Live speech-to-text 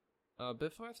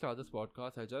Before I start this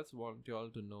podcast, I just want you all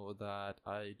to know that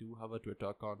I do have a Twitter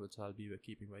account which I'll be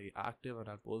keeping very active and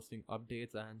I'm posting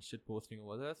updates and shit posting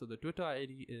over there. So the Twitter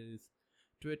ID is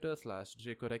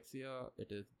Twitter/Dracorexia.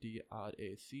 It is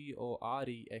DRACOREXIA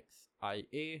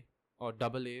or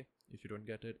double A if you don't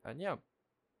get it. And yeah,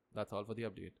 that's all for the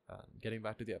update. And getting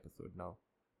back to the episode now.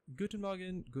 Guten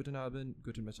Morgen, guten Abend,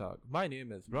 guten Mittag. My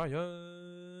name is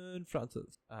Brian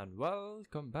Francis, and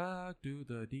welcome back to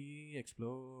the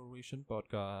De-Exploration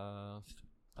Podcast.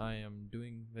 I am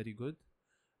doing very good.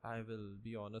 I will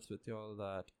be honest with y'all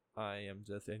that I am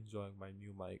just enjoying my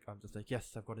new mic. I'm just like,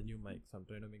 yes, I've got a new mic, so I'm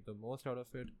trying to make the most out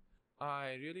of it.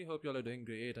 I really hope y'all are doing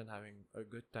great and having a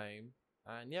good time.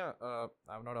 And yeah,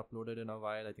 I've not uploaded in a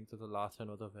while. I think so the last one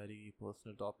was a very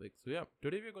personal topic. So yeah,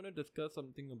 today we're going to discuss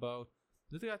something about.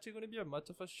 This is actually going to be a much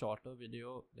of a shorter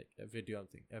video, like a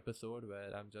episode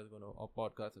where I'm just going to, a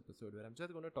podcast episode where I'm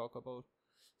just going to talk about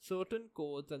certain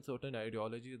codes and certain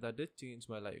ideologies that did change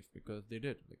my life, because they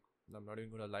did. Like, I'm not even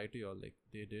going to lie to you all, like,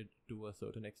 they did to a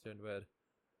certain extent where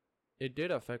it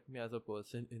did affect me as a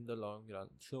person in the long run.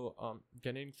 So,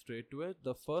 getting straight to it,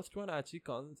 the first one actually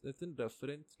comes, it's in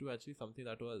reference to actually something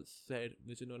that was said,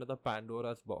 which is known as the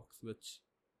Pandora's box, which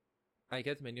I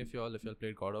guess many of y'all, if y'all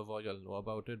played God of War, y'all know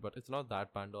about it, but it's not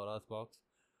that Pandora's box.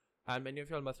 And many of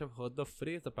y'all must have heard the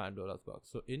phrase the Pandora's box.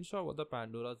 So in short, what the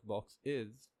Pandora's box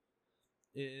is,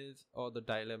 or the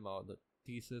dilemma, or the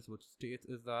thesis which states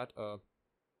is that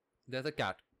there's a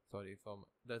cat.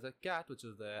 There's a cat which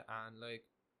is there, and like,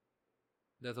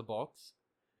 there's a box.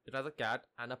 It has a cat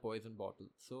and a poison bottle.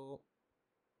 So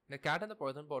the cat and the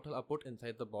poison bottle are put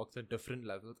inside the box at different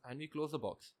levels, and we close the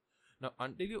box. Now,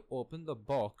 until you open the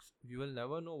box, you will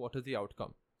never know what is the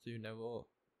outcome. So you'll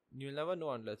never know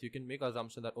unless you can make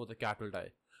assumption that, oh, the cat will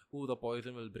die. Oh, the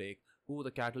poison will break. Oh, the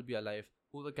cat will be alive.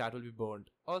 Oh, the cat will be burned.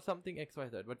 Or something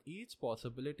XYZ. But each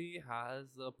possibility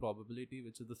has a probability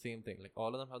which is the same thing. Like,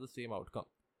 all of them have the same outcome.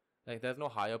 Like, there's no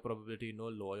higher probability, no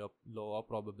lower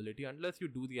probability unless you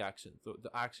do the action. So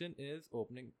the action is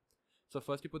opening. So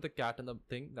first you put the cat in the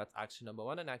thing, that's action number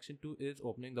 1, and action 2 is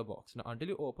opening the box. Now until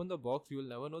you open the box, you will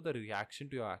never know the reaction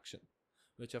to your action,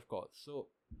 which of course. So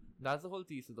that's the whole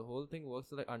thesis. The whole thing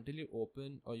works like until you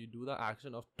open or you do the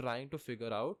action of trying to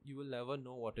figure out, you will never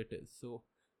know what it is. So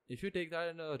if you take that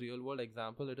in a real world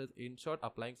example, it is in short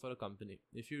applying for a company.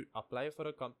 If you apply for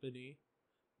a company,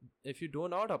 if you do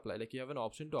not apply, like you have an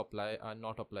option to apply and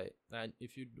not apply, and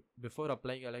if you before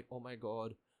applying you're like, oh my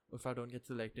god, if I don't get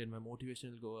selected, my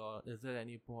motivation will go out. Is there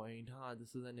any point?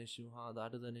 This is an issue.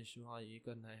 That is an issue. ये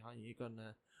करना है. ये करना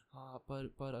है.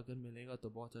 पर अगर मिलेगा तो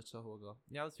बहुत अच्छा होगा.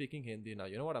 Yeah, I'm speaking Hindi now.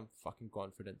 You know what? I'm fucking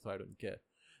confident, so I don't care.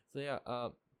 So yeah,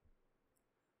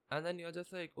 and then you're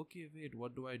just like, okay, wait,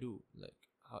 what do I do? Like,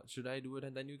 how should I do it?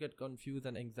 And then you get confused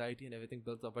and anxiety and everything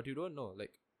builds up, but you don't know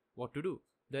like what to do.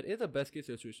 There is a best case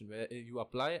situation where you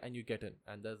apply and you get in,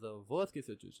 and there's a worst case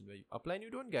situation where you apply and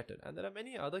you don't get in, and there are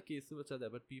many other cases which are there,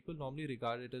 but people normally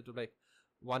regard it as like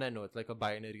one and no, it's like a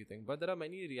binary thing, but there are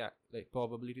many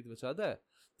probabilities which are there.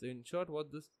 So in short, what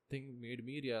this thing made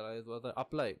me realize was that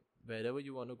apply wherever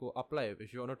you want to go. Apply.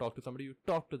 If you want to talk to somebody, you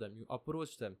talk to them, you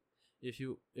approach them.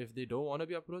 If they don't want to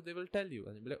be approached, they will tell you,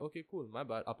 and you'll be like, okay, cool, my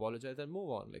bad, apologize and move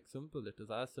on. Like, simple. It is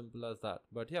as simple as that.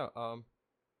 But yeah,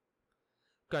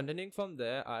 continuing from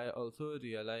there, I also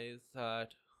realized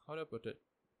that, how do I put it?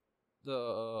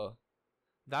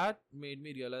 That made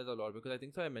me realize a lot, because I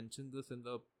think so I mentioned this in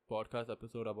the podcast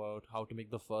episode about how to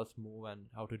make the first move and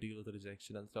how to deal with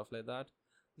rejection and stuff like that.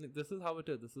 Like, this is how it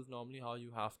is. This is normally how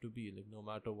you have to be, like, no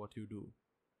matter what you do.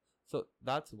 So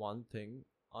that's one thing.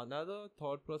 Another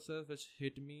thought process which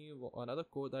hit me, another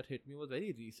quote that hit me was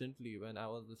very recently when I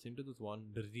was listening to this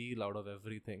one reel out of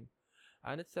everything.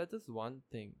 And it said this one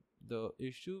thing. The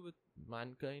issue with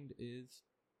mankind is,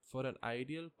 for an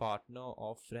ideal partner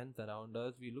or friends around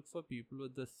us, we look for people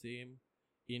with the same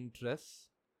interests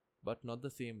but not the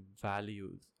same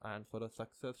values. And for a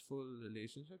successful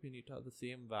relationship, you need to have the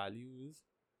same values.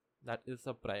 That is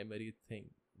a primary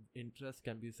thing. Interests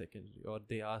can be secondary, or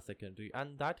they are secondary.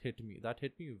 And that hit me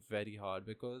very hard,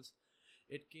 because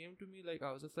it came to me like,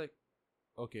 I was just like,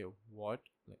 okay, what?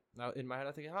 Like, now in my head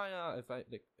I think, yeah, if I,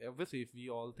 like, obviously if we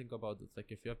all think about this, like,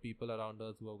 if you have people around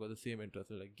us who have got the same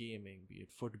interests, like gaming, be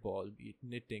it football, be it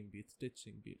knitting, be it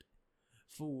stitching, be it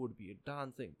food, be it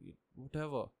dancing, be it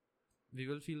whatever, we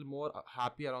will feel more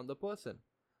happy around the person.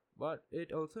 But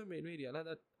it also made me realize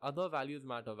that other values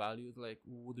matter. Values like,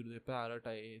 who do they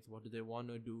prioritize, what do they want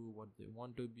to do, what do they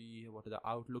want to be, what are their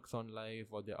outlooks on life,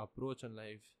 what their approach on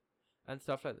life, and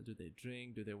stuff like that. Do they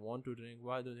drink? Do they want to drink?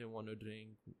 Why do they want to drink?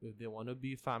 If they want to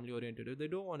be family oriented, if they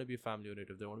don't want to be family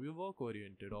oriented, if they want to be work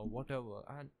oriented or whatever.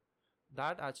 And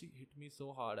that actually hit me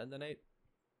so hard. And then I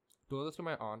told this to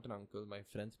my aunt and uncle, my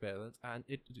friend's parents, and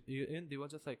they were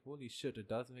just like, holy shit, it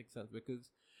does make sense, because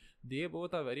they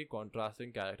both are very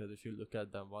contrasting characters if you look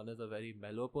at them. One is a very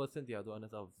mellow person, the other one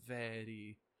is a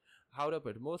very, how to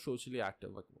put it, more socially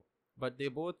active. But they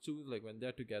both choose, like when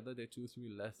they're together, they choose to be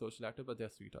less socially active, but they're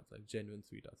sweethearts, like genuine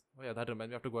sweethearts. Oh yeah, that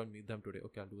reminds me, I have to go and meet them today.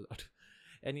 Okay, I'll do that.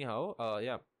 Anyhow,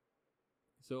 yeah.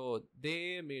 So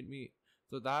they made me,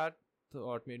 so that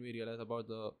thought made me realize about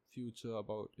the future,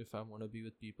 about if I want to be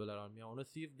with people around me. I want to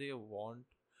see if they want,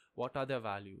 what are their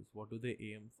values, what do they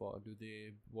aim for, do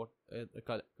they, what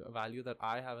a value that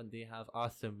I have and they have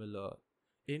are similar.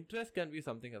 Interest can be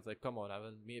something else, like come on, I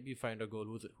will maybe find a girl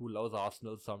who loves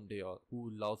Arsenal someday, or who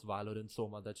loves Valorant so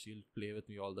much that she'll play with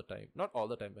me all the time. Not all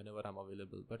the time, whenever I'm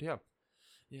available, but yeah,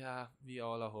 we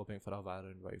all are hoping for a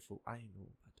Valorant waifu, I know,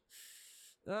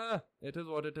 but it is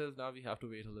what it is. Now we have to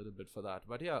wait a little bit for that.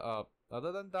 But yeah,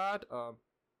 other than that,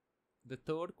 the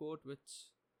third quote which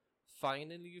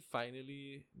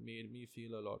finally made me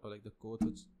feel a lot, or like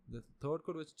the third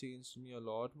quote which changed me a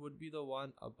lot, would be the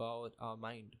one about our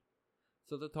mind.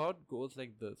 So the thought goes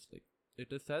like this: like,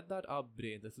 it is said that our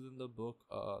brain, this is in the book,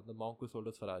 The Monk Who Sold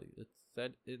Us Ferrari. It's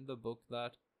said in the book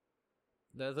that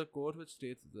there's a quote which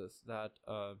states this, that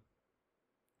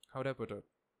how do I put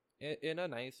it? In a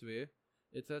nice way,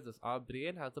 it says this: our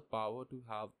brain has the power to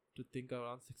think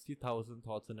around 60,000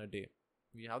 thoughts in a day.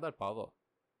 We have that power.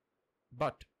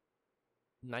 But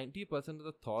 90% of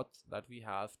the thoughts that we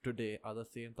have today are the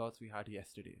same thoughts we had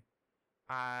yesterday.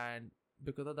 And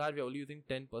because of that, we're only using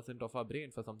 10% of our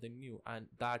brain for something new. And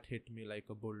that hit me like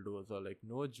a bulldozer, like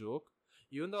no joke.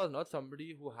 Even though I was not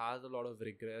somebody who has a lot of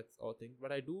regrets or things,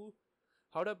 but I do,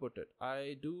 how do I put it?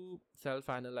 I do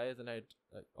self-analyze, and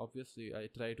obviously I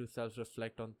try to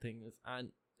self-reflect on things,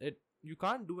 and you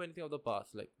can't do anything of the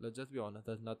past. Like, let's just be honest,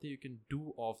 there's nothing you can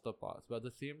do of the past, but at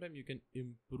the same time you can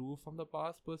improve from the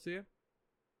past per se.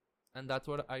 And that's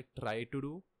what I try to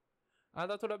do,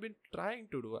 and that's what I've been trying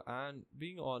to do. And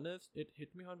being honest, it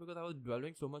hit me hard because I was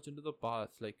dwelling so much into the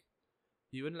past. Like,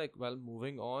 even like while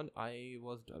moving on, I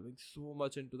was delving so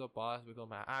much into the past because of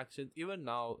my actions. Even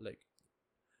now, like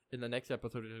in the next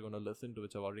episode which you're going to listen to,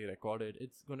 which I've already recorded,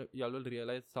 y'all will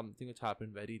realize something which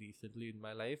happened very recently in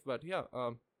my life. But yeah,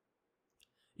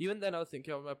 even then I was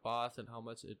thinking of my past and how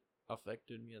much it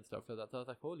affected me and stuff like that. So I was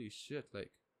like, holy shit,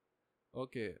 like,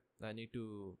 okay, I need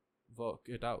to work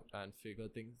it out and figure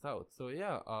things out. So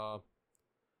yeah,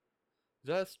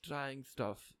 just trying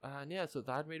stuff. And yeah, so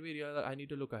that made me realize that I need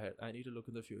to look ahead, I need to look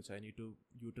in the future, I need to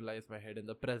utilize my head in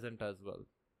the present as well.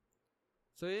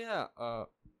 So yeah,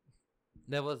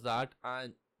 there was that.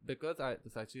 And because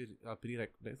it's actually a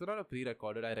it's not a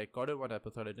pre-recorded, I recorded one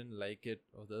episode, I didn't like it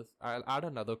or this, I'll add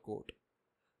another quote.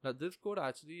 Now this quote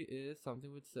actually is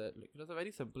something which said, like, it was a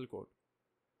very simple quote: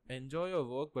 enjoy your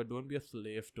work, but don't be a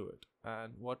slave to it.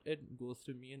 And what it goes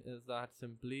to mean is that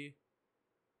simply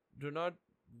you don't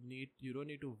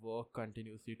need to work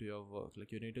continuously to your work.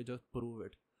 Like, you need to just prove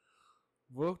it.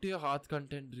 Work to your heart's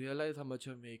content, realize how much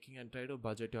you're making, and try to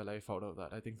budget your life out of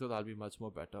that. I think so that'll be much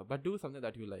more better. But do something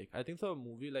that you like. I think so a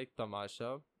movie like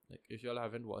Tamasha, like if y'all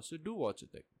haven't watched it, do watch it.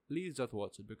 Like, please just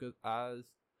watch it, because as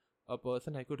a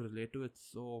person I could relate to it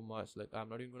so much. Like, I'm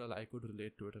not even gonna lie, I could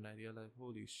relate to it, and I realized,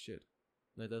 holy shit,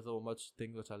 like there's so much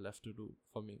things which are left to do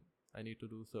for me. I need to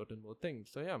do certain more things.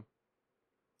 So yeah,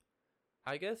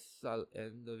 I guess I'll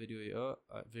end the video here.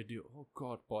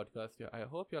 Podcast here. I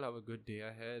hope y'all have a good day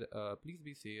ahead. Please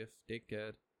be safe. Take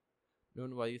care.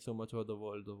 Don't worry so much about the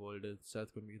world. The world is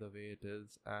just gonna be the way it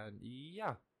is. And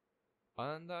yeah,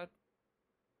 on that,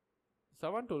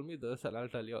 someone told me this, and I'll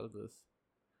tell you all this.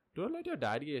 Don't let your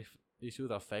daddy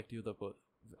issues affect you.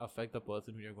 Affect the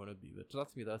person who you're gonna be with.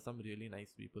 Trust me, there are some really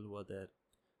nice people who are there.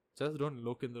 Just don't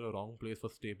look in the wrong place for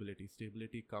stability.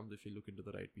 Stability comes if you look into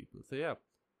the right people. So yeah.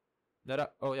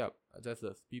 Just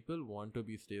this. People want to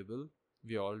be stable.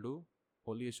 We all do.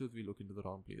 Only issues, we look into the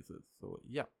wrong places. So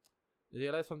yeah,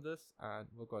 realize from this and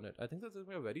work on it. I think this is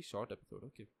a very short episode.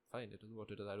 Okay, fine. It is what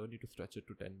it is. I don't need to stretch it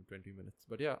to 10-20 minutes.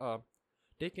 But yeah,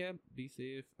 take care, be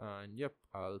safe, and yep,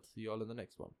 I'll see you all in the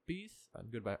next one. Peace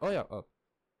and goodbye.